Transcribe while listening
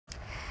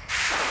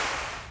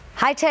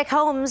High-tech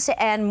homes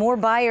and more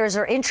buyers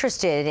are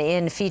interested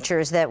in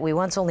features that we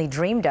once only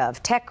dreamed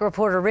of. Tech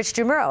reporter Rich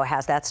DeMuro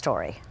has that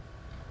story.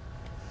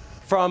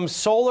 From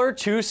solar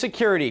to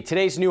security,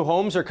 today's new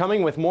homes are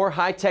coming with more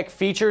high-tech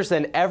features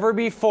than ever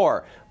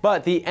before,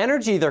 but the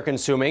energy they're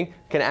consuming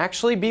can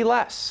actually be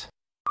less.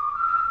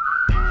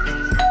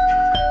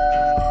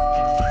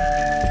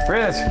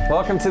 Rich,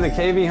 welcome to the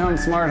KV Home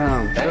Smart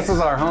Home. Thanks. This is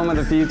our home of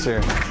the future.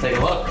 Take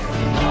a look.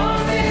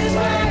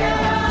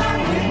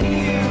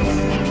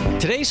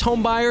 Today's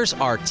home buyers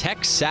are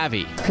tech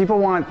savvy. People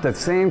want the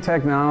same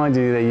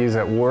technology they use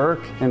at work,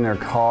 in their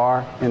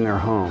car, in their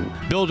home.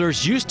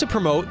 Builders used to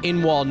promote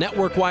in-wall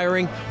network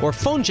wiring or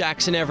phone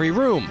jacks in every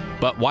room,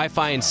 but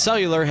Wi-Fi and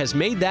cellular has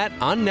made that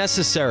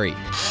unnecessary.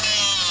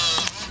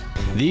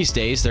 These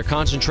days, they're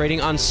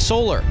concentrating on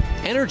solar,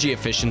 energy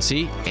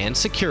efficiency, and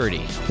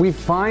security. We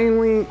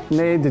finally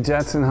made the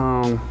Jetson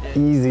home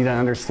easy to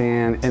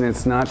understand, and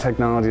it's not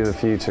technology of the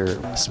future.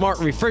 Smart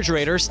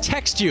refrigerators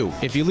text you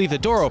if you leave the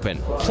door open.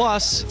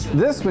 Plus,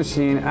 this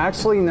machine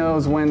actually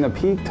knows when the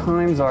peak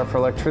times are for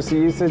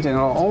electricity usage, and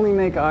it'll only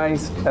make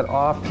ice at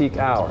off-peak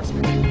hours.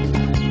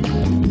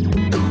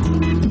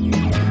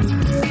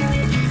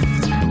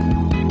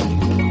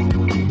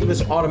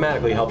 this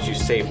automatically helps you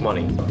save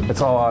money. It's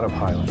all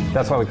autopilot.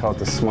 That's why we call it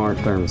the smart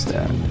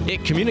thermostat.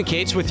 It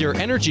communicates with your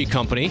energy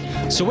company,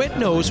 so it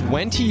knows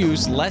when to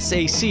use less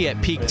AC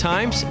at peak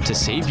times to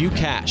save you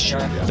cash.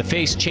 The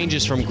face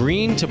changes from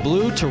green to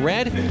blue to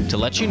red to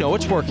let you know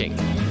it's working.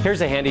 Here's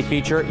a handy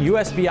feature,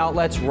 USB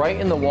outlets right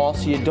in the wall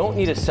so you don't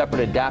need a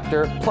separate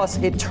adapter. Plus,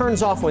 it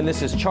turns off when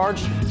this is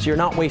charged so you're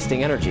not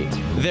wasting energy.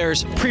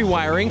 There's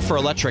pre-wiring for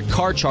electric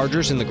car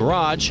chargers in the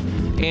garage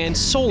and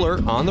solar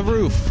on the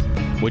roof,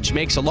 which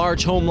makes a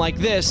large home like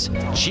this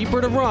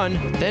cheaper to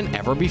run than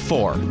ever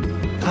before.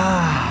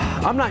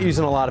 I'm not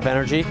using a lot of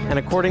energy, and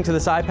according to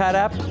this iPad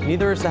app,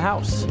 neither is the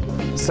house.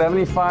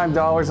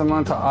 $75 a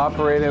month to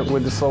operate it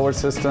with the solar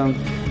system.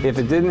 If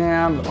it didn't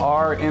have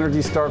our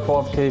Energy Star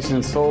qualification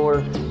in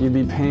solar, you'd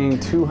be paying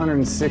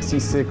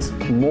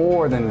 $266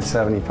 more than the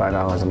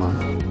 $75 a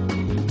month.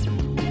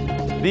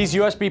 These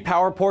USB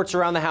power ports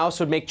around the house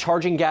would make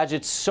charging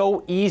gadgets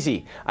so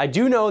easy. I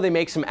do know they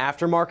make some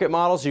aftermarket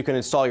models you can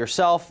install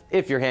yourself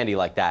if you're handy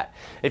like that.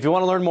 If you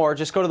want to learn more,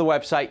 just go to the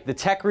website,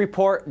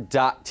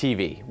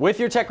 thetechreport.tv.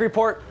 With your Tech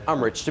Report,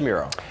 I'm Rich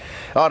DeMuro.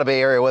 On to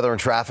Bay Area weather and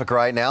traffic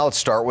right now. Let's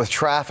start with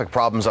traffic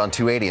problems on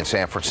 280 in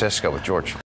San Francisco with George.